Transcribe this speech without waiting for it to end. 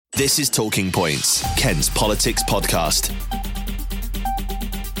This is Talking Points, Kent's politics podcast.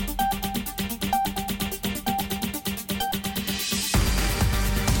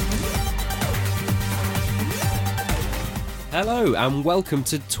 Hello and welcome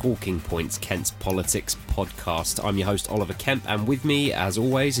to Talking Points, Kent's politics podcast. I'm your host Oliver Kemp, and with me, as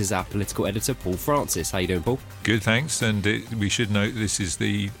always, is our political editor Paul Francis. How you doing, Paul? Good, thanks. And we should note this is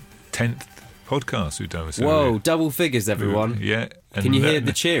the 10th podcast we've done. So whoa, double figures, everyone. Yeah. Can you hear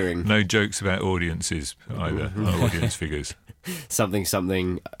the cheering? No jokes about audiences either, our audience figures.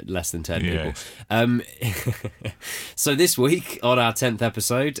 Something less than 10 people. So this week, on our 10th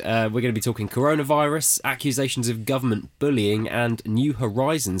episode, we're going to be talking coronavirus, accusations of government bullying, and new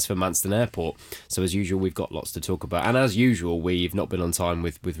horizons for Manston Airport. So as usual, we've got lots to talk about. And as usual, we've not been on time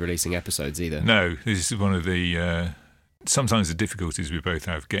with releasing episodes either. No, this is one of the... sometimes the difficulties we both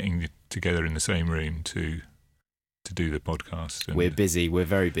have getting together in the same room to do the podcast. And we're busy. We're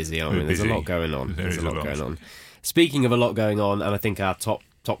very busy, aren't we? There's a lot going on. There's a lot going on. Speaking of a lot going on, and I think our top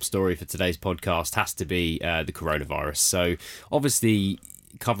story for today's podcast has to be the coronavirus. So obviously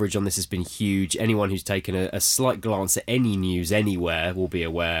coverage on this has been huge. Anyone who's taken a slight glance at any news anywhere will be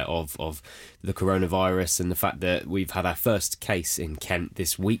aware of the coronavirus and the fact that we've had our first case in Kent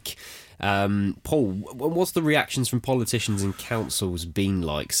this week. Paul, what's the reactions from politicians and councils been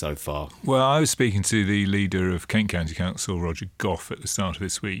like so far? Well, I was speaking to the leader of Kent County Council, Roger Goff, at the start of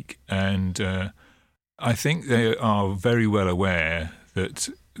this week, and I think they are very well aware that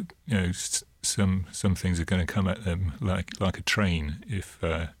some things are going to come at them like a train if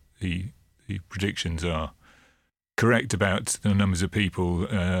the predictions are correct about the numbers of people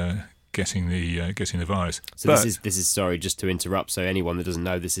getting the virus. So this is sorry, just to interrupt. So anyone that doesn't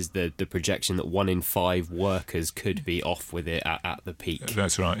know, this is the projection that 1 in 5 workers could be off with it at the peak.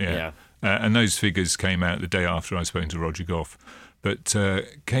 That's right. Yeah. And those figures came out the day after I spoke to Roger Goff. But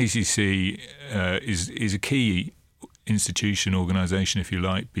KCC is a key institution, organisation, if you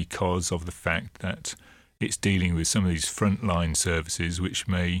like, because of the fact that it's dealing with some of these frontline services which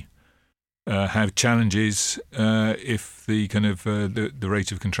may have challenges if the kind of the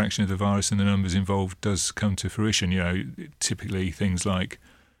rate of contraction of the virus and the numbers involved does come to fruition. Typically things like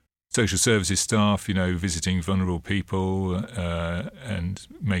social services staff, visiting vulnerable people and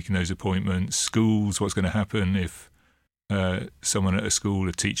making those appointments. Schools, what's going to happen if someone at a school,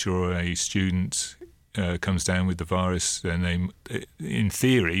 a teacher or a student comes down with the virus? Then in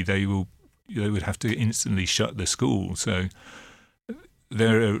theory, they would have to instantly shut the school. So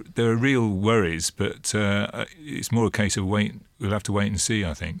there are real worries, but it's more a case of we'll have to wait and see,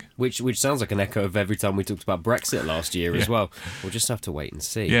 I think. Which sounds like an echo of every time we talked about Brexit last year as well. We'll just have to wait and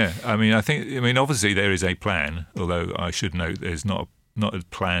see. Yeah, I mean, obviously there is a plan, although I should note there's not a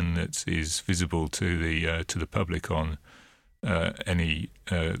plan that is visible to the public on any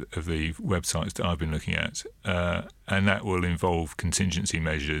of the websites that I've been looking at, and that will involve contingency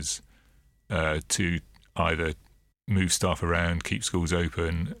measures to either move staff around, keep schools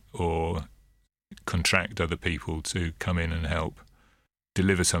open, or contract other people to come in and help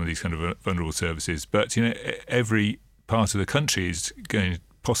deliver some of these kind of vulnerable services. But every part of the country is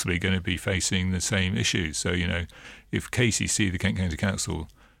possibly going to be facing the same issues. So if KCC, the Kent County Council,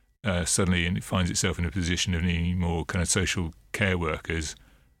 suddenly finds itself in a position of needing more kind of social care workers,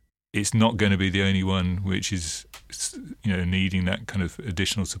 it's not going to be the only one which is needing that kind of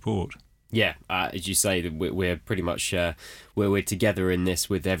additional support. Yeah, as you say, we're pretty much we're together in this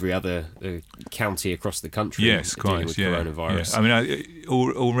with every other county across the country. Yes, quite. With coronavirus. Yeah. I mean,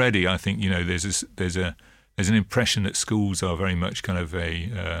 already I think there's an impression that schools are very much kind of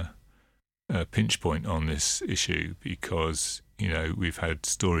a pinch point on this issue because we've had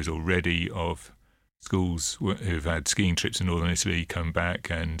stories already of schools who've had skiing trips in northern Italy come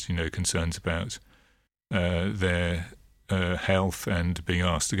back and concerns about their health and being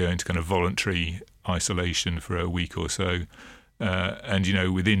asked to go into kind of voluntary isolation for a week or so.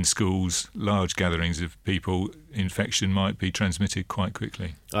 And within schools, large gatherings of people, infection might be transmitted quite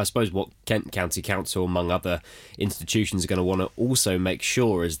quickly. I suppose what Kent County Council, among other institutions, are going to want to also make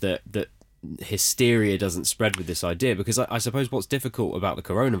sure is that hysteria doesn't spread with this idea, because I suppose what's difficult about the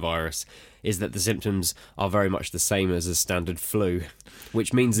coronavirus is that the symptoms are very much the same as a standard flu,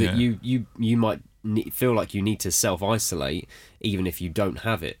 which means that you might feel like you need to self-isolate even if you don't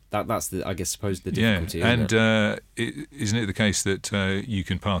have it. That's the difficulty. Yeah, and isn't it the case that you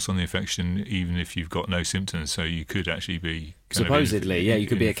can pass on the infection even if you've got no symptoms? So you could actually be supposedly, you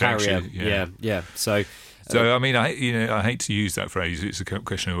could be a carrier. Yeah. So I mean, I hate to use that phrase. It's a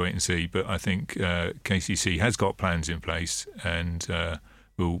question of wait and see. But I think KCC has got plans in place, and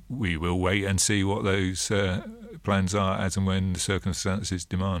we will wait and see what those plans are as and when the circumstances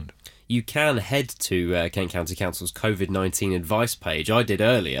demand. You can head to Kent County Council's COVID-19 advice page. I did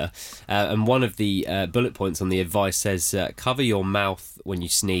earlier, and one of the bullet points on the advice says cover your mouth when you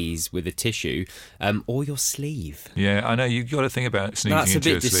sneeze with a tissue or your sleeve. Yeah, I know, you've got to think about sneezing into That's a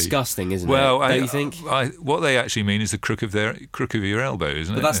your bit sleeve. disgusting, isn't Well, it? Don't you think? What they actually mean is the crook of your elbow,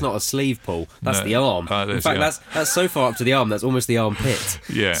 isn't it? But that's not a sleeve, Paul. That's No. the arm. In fact, that's so far up to the arm, that's almost the armpit.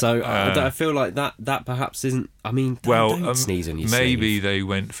 Yeah. So I feel like that perhaps isn't... I mean, don't sneeze on your maybe sleeve. they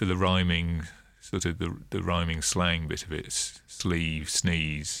went for the rhyming, sort of the rhyming slang bit of it, sleeve,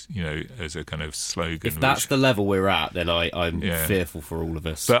 sneeze, as a kind of slogan. If that's the level we're at, then I'm fearful for all of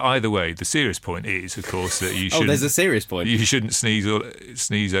us. But either way, the serious point is, of course, that you shouldn't... there's a serious point. You shouldn't sneeze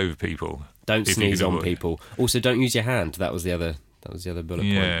over people. Don't sneeze on people. Also, don't use your hand. That was the other bullet point.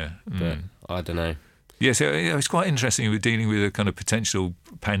 Yeah. But I don't know. Yeah, so it's quite interesting. We're dealing with a kind of potential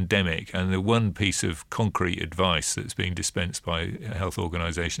pandemic, and the one piece of concrete advice that's being dispensed by health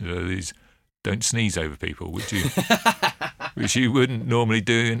organisations is don't sneeze over people, which you wouldn't normally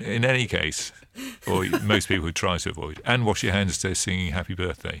do in any case, or most people would try to avoid. And wash your hands to singing Happy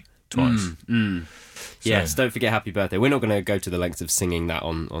Birthday twice. Yes, don't forget Happy Birthday. We're not going to go to the lengths of singing that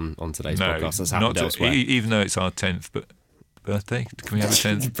on today's podcast. That's happened elsewhere. Even though it's our 10th birthday. Can we have a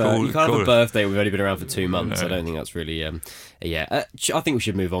 10th? You can't have a birthday. We've only been around for 2 months. No. I don't think that's really... I think we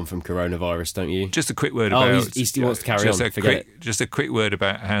should move on from coronavirus, don't you? Just a quick word about... he wants to carry on. Just a quick word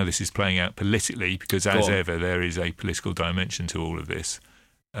about how this is playing out politically, because as ever, there is a political dimension to all of this.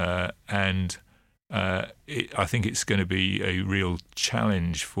 I think it's going to be a real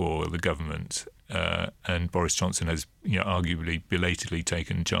challenge for the government. And Boris Johnson has, arguably belatedly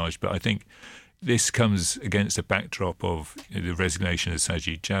taken charge. But I think this comes against a backdrop of the resignation of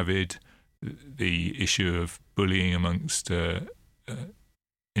Sajid Javid, the issue of bullying amongst in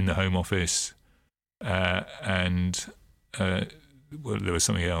the Home Office, and there was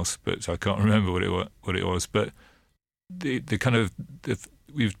something else, but I can't remember what it was. But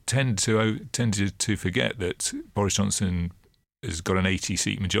we've tended to forget that Boris Johnson has got an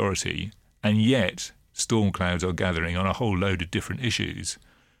 80-seat majority, and yet storm clouds are gathering on a whole load of different issues,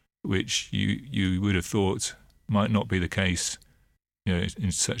 which you would have thought might not be the case,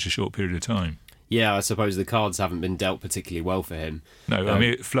 in such a short period of time. Yeah, I suppose the cards haven't been dealt particularly well for him. No, I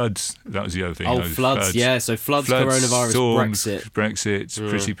mean, floods, that was the other thing. Floods, yeah. So floods, coronavirus, storms, Brexit,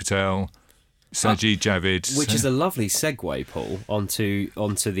 Priti Patel, Sajid Javid. Which is a lovely segue, Paul, onto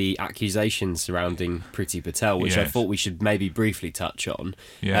the accusations surrounding Priti Patel, which I thought we should maybe briefly touch on.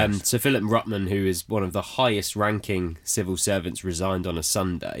 Yes. So Philip Ruttman, who is one of the highest-ranking civil servants, resigned on a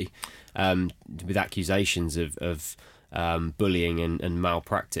Sunday with accusations of bullying and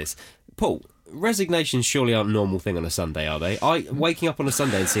malpractice. Paul, resignations surely aren't a normal thing on a Sunday, are they? Waking up on a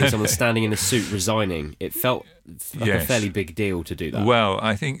Sunday and seeing someone standing in a suit resigning, it felt like a fairly big deal to do that. Well,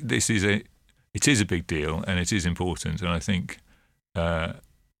 I think it is a big deal, and it is important, and I think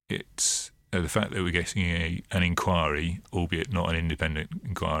it's the fact that we're getting an inquiry, albeit not an independent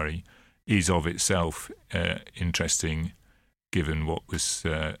inquiry, is of itself interesting, given what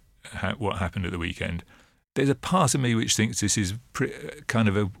happened at the weekend. There's a part of me which thinks this is kind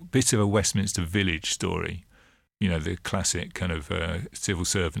of a bit of a Westminster Village story, the classic kind of civil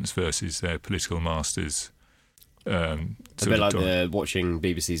servants versus their political masters. A bit like watching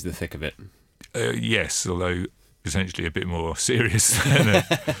BBC's The Thick of It. Yes, although potentially a bit more serious than The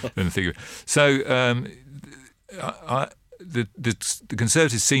Thick of It. So the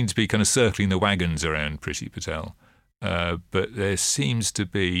Conservatives seem to be kind of circling the wagons around Priti Patel. But there seems to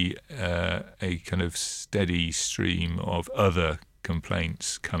be a kind of steady stream of other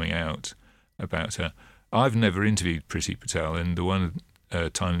complaints coming out about her. I've never interviewed Priti Patel, and the one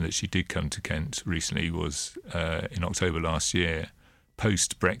time that she did come to Kent recently was in October last year,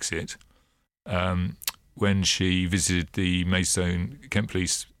 post-Brexit, when she visited the Manston Kemp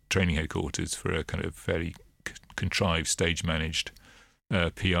Police training headquarters for a kind of fairly contrived, stage-managed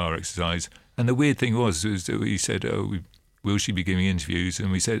PR exercise. And the weird thing was that we said, will she be giving interviews?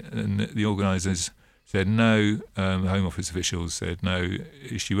 And we said, and the organisers said no. Home Office officials said no.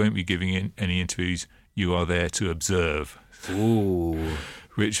 She won't be giving any interviews. You are there to observe. Ooh,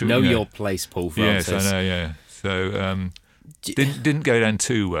 which your place, Paul Francis. Yes, I know. Yeah. So didn't go down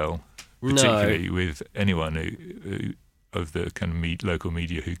too well, particularly with anyone who of the kind of local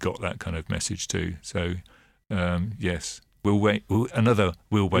media who got that kind of message too. So yes. We'll wait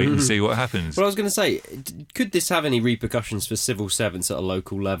and see what happens. Well, I was going to say, could this have any repercussions for civil servants at a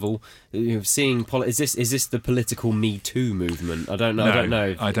local level? Seeing is this the political Me Too movement? I don't know. No, I don't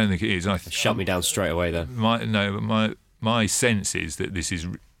know. I don't think it is. Shut me down straight away there. My sense is that this is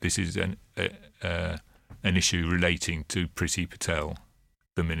an issue relating to Priti Patel,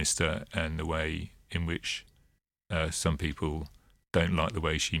 the minister, and the way in which some people don't like the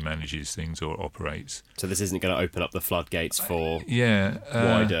way she manages things or operates. So this isn't going to open up the floodgates for wider.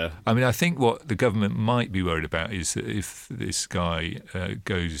 wider... I think what the government might be worried about is that if this guy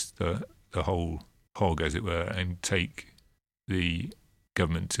goes the whole hog, as it were, and take the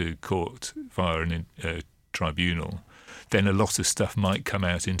government to court via a tribunal, then a lot of stuff might come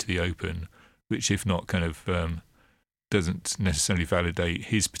out into the open, which, if not kind of doesn't necessarily validate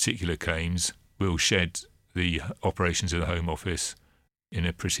his particular claims, will shed the operations of the Home Office in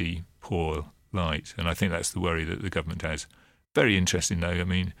a pretty poor light. And I think that's the worry that the government has. Very interesting, though. I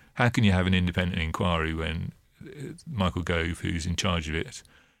mean, how can you have an independent inquiry when Michael Gove, who's in charge of it,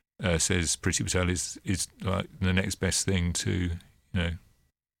 says Priti Patel is like the next best thing to,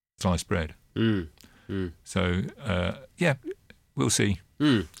 sliced bread? So, we'll see.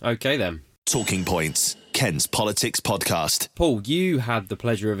 Okay, then. Talking Points, Ken's Politics Podcast. Paul, you had the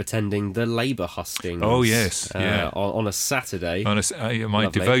pleasure of attending the Labour hustings. Oh, yes. On a Saturday. My Lovely.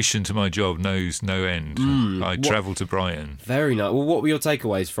 devotion to my job knows no end. I travelled to Brighton. Very nice. Well, what were your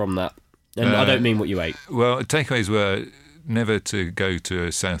takeaways from that? And I don't mean what you ate. Well, takeaways were never to go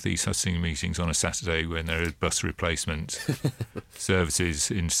to South East husting meetings on a Saturday when there are bus replacement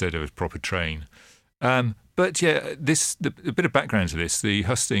services instead of a proper train. But yeah, a bit of background to this. The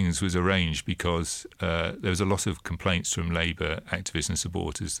hustings was arranged because there was a lot of complaints from Labour activists and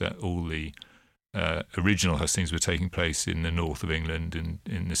supporters that all the original hustings were taking place in the north of England and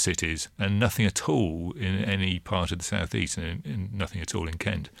in the cities, and nothing at all in any part of the South East, and nothing at all in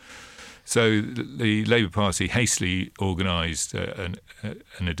Kent. So the Labour Party hastily organised an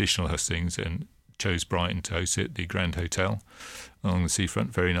additional hustings and chose Brighton to host it, the Grand Hotel along the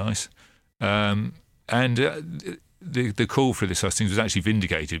seafront. Very nice. And the call for this hustings was actually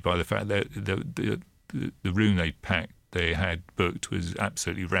vindicated by the fact that the room they had booked was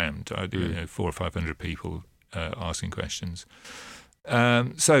absolutely rammed. 400 or 500 people asking questions.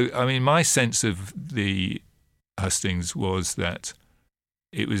 So, I mean, my sense of the hustings was that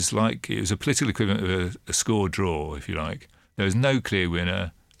it was a political equivalent of a score draw, if you like. There was no clear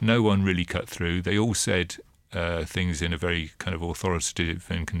winner. No one really cut through. They all said things in a very kind of authoritative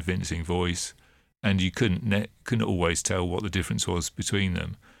and convincing voice, and you couldn't always tell what the difference was between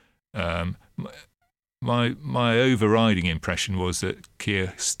them. My overriding impression was that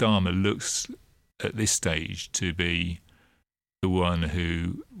Keir Starmer looks at this stage to be the one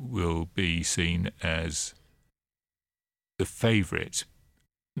who will be seen as the favourite,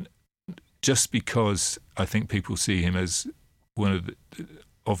 just because I think people see him as one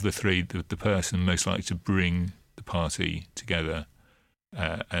of the three, the person most likely to bring the party together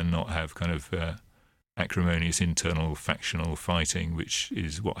and not have kind of acrimonious internal factional fighting, which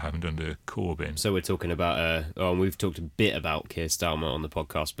is what happened under Corbyn. So we're talking about, we've talked a bit about Keir Starmer on the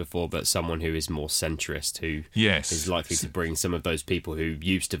podcast before, but someone who is more centrist, who is likely to bring some of those people who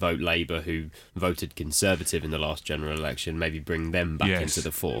used to vote Labour, who voted Conservative in the last general election, maybe bring them back into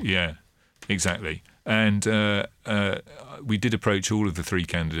the fore. Yeah, exactly. And we did approach all of the three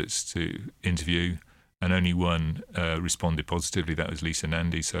candidates to interview, and only one responded positively. That was Lisa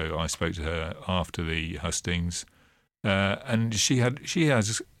Nandy. So I spoke to her after the hustings, and she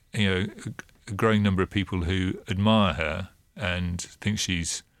has a growing number of people who admire her and think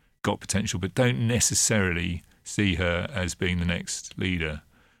she's got potential, but don't necessarily see her as being the next leader.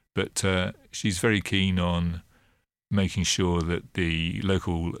 But she's very keen on making sure that the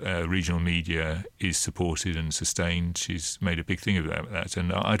local regional media is supported and sustained. She's made a big thing about that,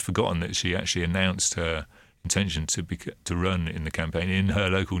 and I'd forgotten that she actually announced her intention to run in the campaign in her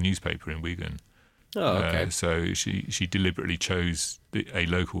local newspaper in Wigan. Oh, okay. So she deliberately chose a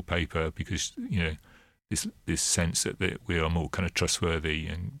local paper because this sense that we are more kind of trustworthy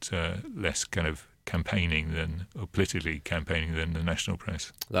and less kind of politically campaigning than the national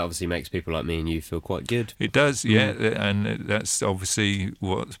press. That obviously makes people like me and you feel quite good. It does, yeah, and that's obviously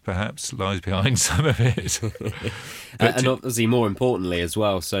what perhaps lies behind some of it. And obviously, more importantly as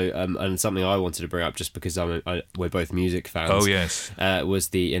well, so and something I wanted to bring up just because we're both music fans. Oh yes, was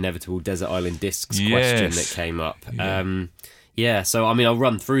the inevitable Desert Island Discs question that came up. Yeah. So I mean, I'll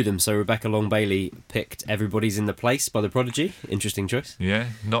run through them. So Rebecca Long Bailey picked "Everybody's in the Place" by The Prodigy. Interesting choice. Yeah,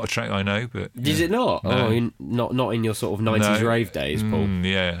 not a track I know, but is it not? No. Not in your sort of 90s rave days, Paul.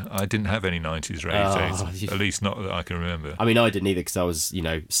 Yeah, I didn't have any 90s rave days. At least not that I can remember. I mean, I didn't either because I was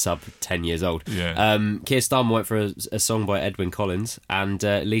sub 10 years old. Yeah. Keir Starmer went for a song by Edwyn Collins, and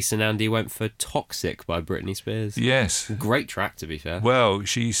Lisa Nandy went for "Toxic" by Britney Spears. Yes, great track to be fair. Well,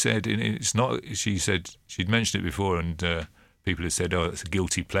 she said it's not. She said she'd mentioned it before and. people have said, "Oh, it's a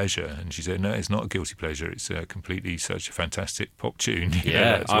guilty pleasure," and she said, "No, it's not a guilty pleasure. It's completely such a fantastic pop tune."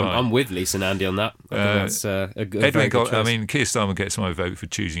 Yeah, I'm with Lisa and Andy on that. I think that's a good, Edwin. very good choice. I mean, Keir Starmer gets my vote for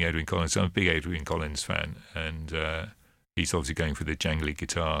choosing Edwin Collins. I'm a big Edwin Collins fan, and he's obviously going for the jangly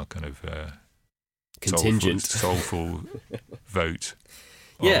guitar kind of contingent, soulful vote.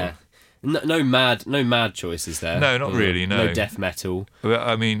 Yeah. No mad choices there. No, not really. No death metal. But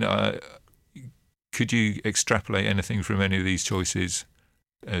I mean, could you extrapolate anything from any of these choices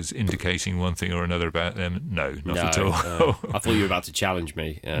as indicating one thing or another about them? No, not at all. I thought you were about to challenge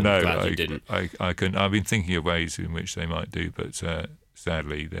me. No, glad you didn't. I couldn't. I've been thinking of ways in which they might do, but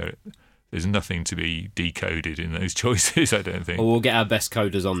sadly, there's nothing to be decoded in those choices, I don't think. Well, we'll get our best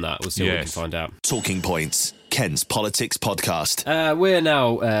coders on that. We'll see what we can find out. Talking Points, Ken's Politics Podcast. We're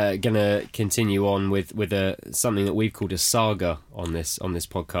now going to continue on with something that we've called a saga on this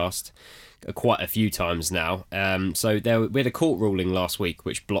podcast. Quite a few times now. So we had a court ruling last week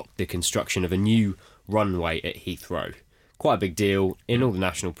which blocked the construction of a new runway at Heathrow. Quite a big deal in all the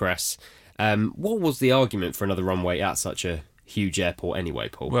national press. What was the argument for another runway at such a huge airport anyway,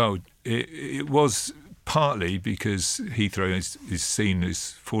 Paul? Well, it was partly because Heathrow is seen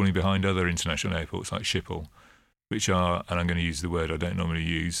as falling behind other international airports like Schiphol, which are, and I'm going to use the word I don't normally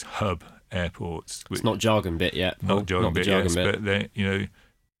use, hub airports. It's not jargon bit yet, Paul. Not jargon bit, yes, but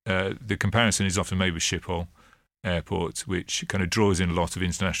the comparison is often made with Schiphol Airport, which kind of draws in a lot of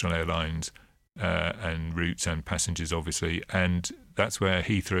international airlines and routes and passengers, obviously, and that's where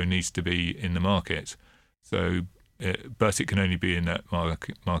Heathrow needs to be in the market. So, but it can only be in that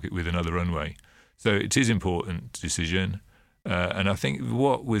market with another runway. So it is an important decision. And I think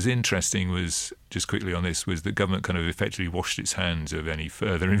what was interesting was, just quickly on this, was the government kind of effectively washed its hands of any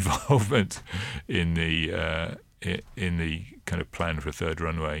further involvement in the kind of plan for a third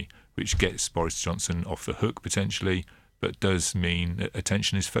runway, which gets Boris Johnson off the hook potentially, but does mean that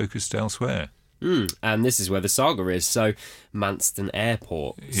attention is focused elsewhere. And this is where the saga is. So, Manston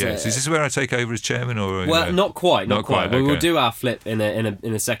Airport. Yes, is this where I take over as chairman, or well, not quite. Okay. We'll do our flip in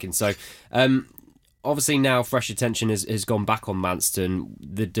a second. So, obviously now fresh attention has gone back on Manston.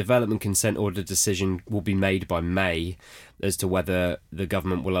 The development consent order decision will be made by May as to whether the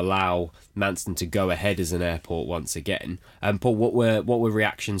government will allow Manston to go ahead as an airport once again. Paul, what were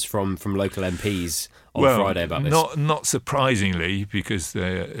reactions from local MPs on Friday about this? Not surprisingly, because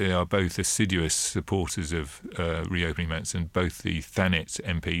they are both assiduous supporters of reopening Manston. Both the Thanet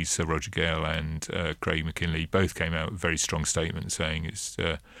MPs, Sir Roger Gale and Craig McKinley, both came out with very strong statements saying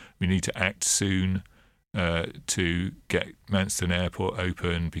we need to act soon to get Manston Airport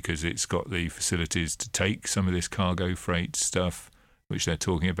open because it's got the facilities to take some of this cargo freight stuff, which they're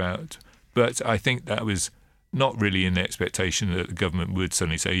talking about. But I think that was not really in the expectation that the government would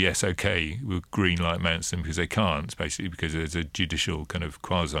suddenly say, yes, okay, we'll greenlight Manston, because they can't, basically because there's a judicial, kind of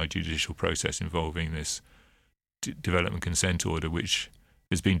quasi-judicial process involving this development consent order, which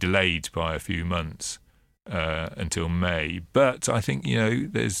has been delayed by a few months until May. But I think,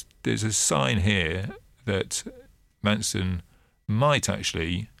 there's a sign here that Manston might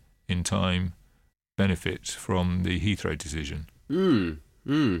actually, in time, benefit from the Heathrow decision.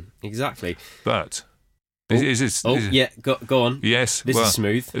 Exactly. But go on. Yes, this is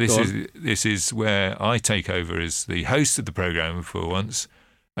smooth. This is where I take over as the host of the programme for once,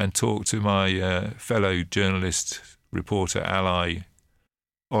 and talk to my fellow journalist, reporter, ally,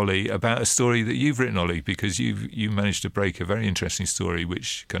 Ollie, about a story that you've written, Ollie, because you managed to break a very interesting story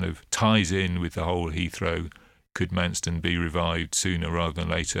which kind of ties in with the whole Heathrow, could Manston be revived sooner rather than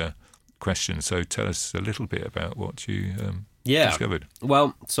later question. So tell us a little bit about what you discovered.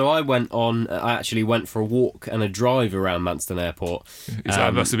 Well, so I actually went for a walk and a drive around Manston Airport.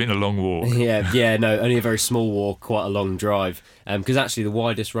 That must have been a long walk. No, only a very small walk, quite a long drive, because actually the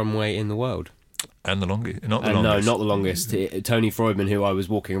widest runway in the world. And the longest? Not the longest. No, not the longest. Tony Freudman, who I was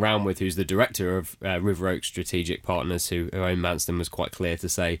walking around with, who's the director of River Oaks Strategic Partners, who own Manston, was quite clear to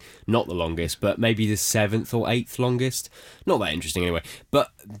say not the longest, but maybe the 7th or 8th longest. Not that interesting anyway. But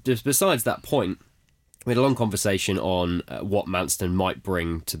just besides that point, we had a long conversation on what Manston might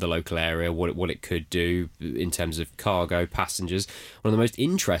bring to the local area, what it could do in terms of cargo, passengers. One of the most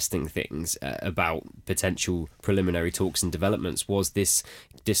interesting things about potential preliminary talks and developments was this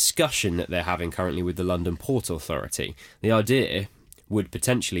discussion that they're having currently with the London Port Authority. The idea would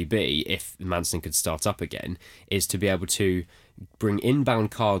potentially be, if Manston could start up again, is to be able to bring inbound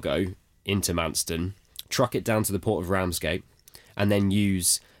cargo into Manston, truck it down to the port of Ramsgate, and then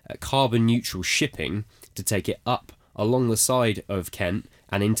use carbon neutral shipping to take it up along the side of Kent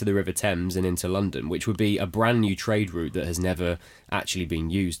and into the River Thames and into London, which would be a brand new trade route that has never actually been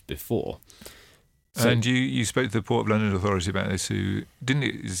used before. And you spoke to the Port of London Authority about this, who didn't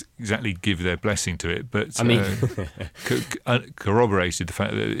exactly give their blessing to it, but corroborated the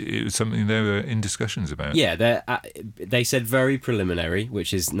fact that it was something they were in discussions about. Yeah, they said very preliminary,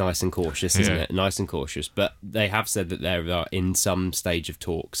 which is nice and cautious, isn't it? Nice and cautious. But they have said that they are in some stage of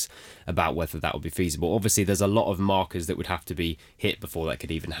talks about whether that would be feasible. Obviously, there's a lot of markers that would have to be hit before that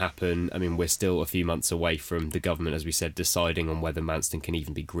could even happen. I mean, we're still a few months away from the government, as we said, deciding on whether Manston can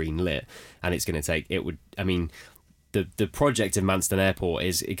even be green-lit. And it's going to take... The project of Manston Airport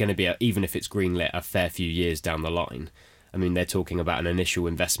is going to be, even if it's greenlit, a fair few years down the line. I mean, they're talking about an initial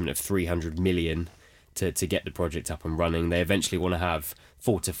investment of 300 million to get the project up and running. They eventually want to have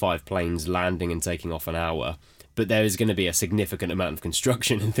 4 to 5 planes landing and taking off an hour. But there is going to be a significant amount of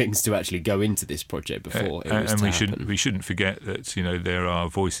construction and things to actually go into this project before it was to happen. We shouldn't forget that there are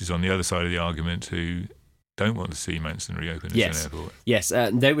voices on the other side of the argument who don't want to see Manston reopen as an airport. Yes,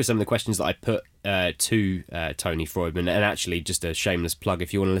 there were some of the questions that I put to Tony Freudman, and actually, just a shameless plug,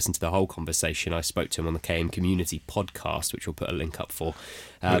 if you want to listen to the whole conversation, I spoke to him on the KM Community podcast, which we'll put a link up for.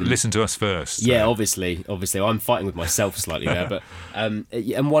 Listen to us first. Yeah, obviously, I'm fighting with myself slightly there, but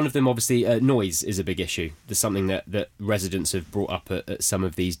and one of them, obviously, noise is a big issue. There's something that residents have brought up at some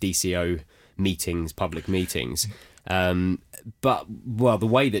of these DCO meetings, public meetings. But the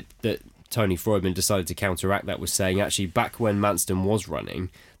way that Tony Freudman decided to counteract that was saying, actually, back when Manston was running,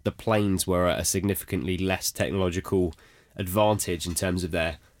 the planes were at a significantly less technological advantage in terms of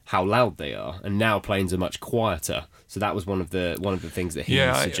how loud they are, and now planes are much quieter. So that was one of the things that he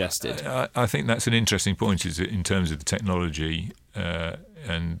suggested. I think that's an interesting point, is in terms of the technology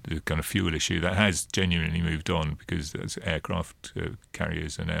and the kind of fuel issue that has genuinely moved on, because as aircraft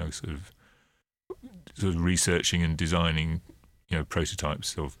carriers are now sort of researching and designing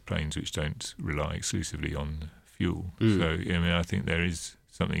prototypes of planes which don't rely exclusively on fuel. So, I think there is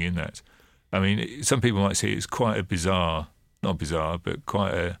something in that. I mean, some people might say it's quite a but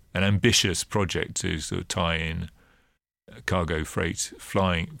quite an ambitious project to sort of tie in cargo freight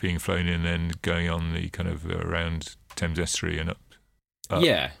being flown in and then going on the kind of around Thames Estuary and up.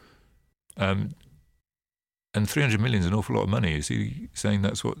 Yeah. And 300 million is an awful lot of money. Is he saying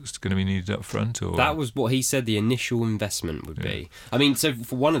that's what's going to be needed up front? Or? That was what he said the initial investment would be. I mean, so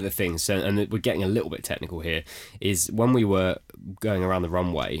for one of the things, and we're getting a little bit technical here, is when we were going around the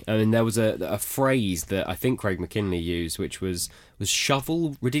runway, I mean, there was a phrase that I think Craig McKinley used, which was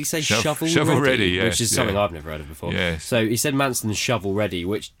shovel. Did he say shovel ready? Shovel ready, yes. Which is something I've never heard of before. Yes. So he said Manston's shovel ready,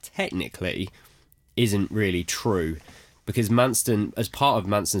 which technically isn't really true. Because Manston, as part of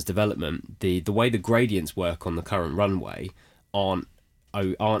Manston's development, the way the gradients work on the current runway aren't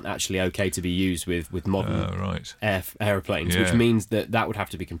actually okay to be used with modern aeroplanes, which means that would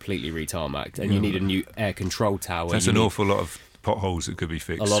have to be completely re-tarmacked, and you need a new air control tower. That's an awful lot of potholes that could be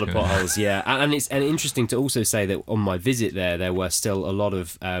fixed. A lot of potholes, yeah. And it's interesting to also say that on my visit there were still a lot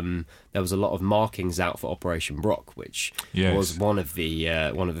of markings out for Operation Brock, which was one of the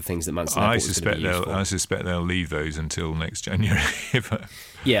things that Manston Airport was going to be used for. I suspect they'll leave those until next January.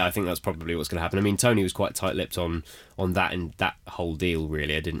 Yeah, I think that's probably what's going to happen. I mean, Tony was quite tight-lipped on that and that whole deal,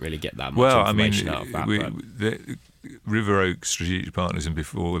 really. I didn't really get that much information out of that. The River Oak Strategic Partners, and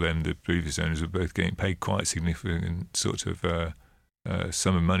before then the previous owners, were both getting paid quite significant sort of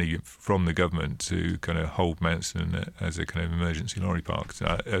sum of money from the government to kind of hold Manston as a kind of emergency lorry park.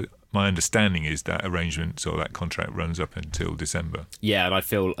 My understanding is that arrangement or that contract runs up until December. Yeah, and I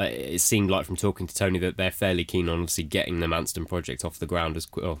feel it seemed like from talking to Tony that they're fairly keen on obviously getting the Manston project off the ground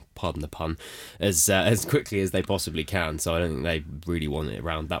pardon the pun, as quickly as they possibly can. So I don't think they really want it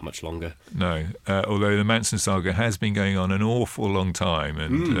around that much longer. No, although the Manston saga has been going on an awful long time,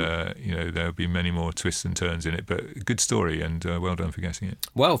 and there'll be many more twists and turns in it. But good story, and well done for guessing it.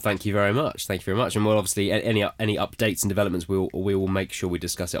 Well, thank you very much. And we'll obviously any updates and developments we will make sure we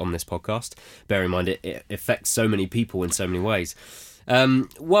discuss it on this podcast. Bear in mind it affects so many people in so many ways.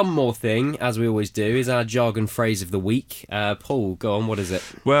 One more thing, as we always do, is our jargon phrase of the week. Paul, go on, what is it?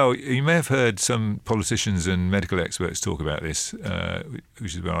 Well, you may have heard some politicians and medical experts talk about this,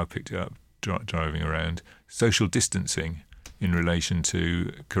 which is where I picked it up driving around. Social distancing in relation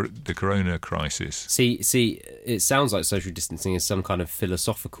to the corona crisis. See, it sounds like social distancing is some kind of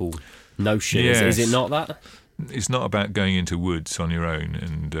philosophical notion. Yes. Is it not that? It's not about going into woods on your own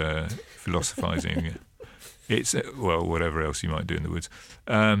and philosophising. It's, whatever else you might do in the woods.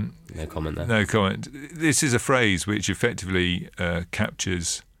 No comment there. No comment. This is a phrase which effectively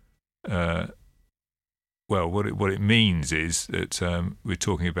captures, what it means is that we're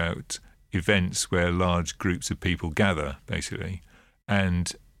talking about events where large groups of people gather, basically.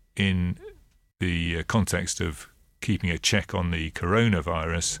 And in the context of keeping a check on the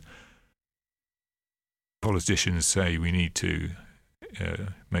coronavirus, politicians say we need to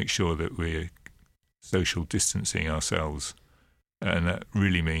make sure that we're social distancing ourselves, and that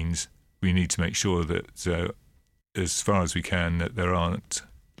really means we need to make sure that as far as we can, that there aren't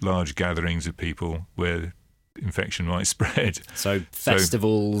large gatherings of people where infection might spread. So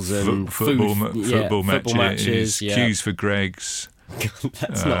festivals and football matches, queues for Greggs.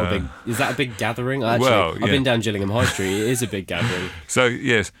 That's not a big. Is that a big gathering? I've been down Gillingham High Street. It is a big gathering. So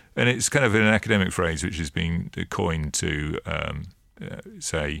yes, and it's kind of an academic phrase which has been coined to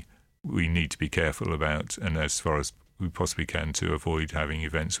say we need to be careful about, and as far as we possibly can, to avoid having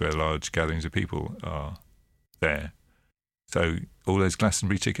events where large gatherings of people are there. So all those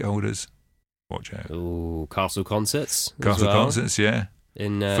Glastonbury ticket holders, watch out. Ooh, Castle concerts. Concerts, yeah.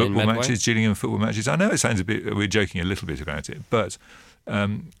 In football Medway? matches, Gillingham football matches. I know it sounds a bit. We're joking a little bit about it, but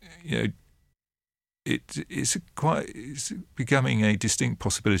it's becoming a distinct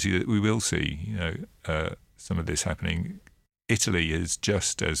possibility that we will see. Some of this happening. Italy has,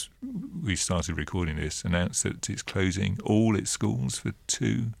 just as we started recording this, announced that it's closing all its schools for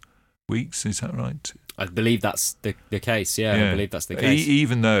 2 weeks. Is that right? I believe that's the case. Yeah, I believe that's the case.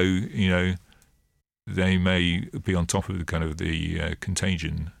 Even though they may be on top of the kind of the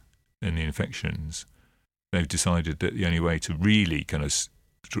contagion and the infections, they've decided that the only way to really kind of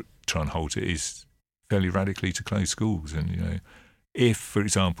try and halt it is fairly radically to close schools. And if, for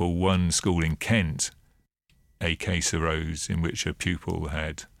example, one school in Kent, a case arose in which a pupil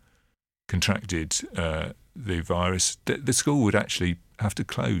had contracted the virus, the school would actually have to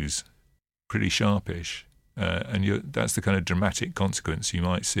close pretty sharpish, and that's the kind of dramatic consequence you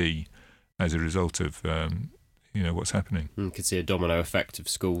might see as a result of what's happening. You could see a domino effect of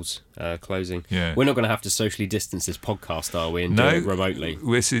schools closing. Yeah. We're not going to have to socially distance this podcast, are we, and do it remotely?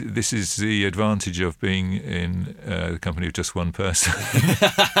 This is the advantage of being in the company of just one person.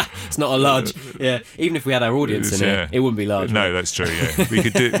 It's not a large... even if we had our audience in it wouldn't be large. No, that's true, yeah. We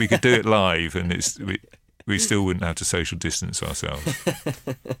could do it live, and we still wouldn't have to social distance ourselves.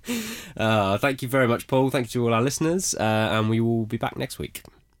 Thank you very much, Paul. Thank you to all our listeners, and we will be back next week.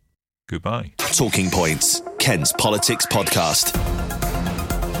 Goodbye. Talking Points, Ken's Politics Podcast.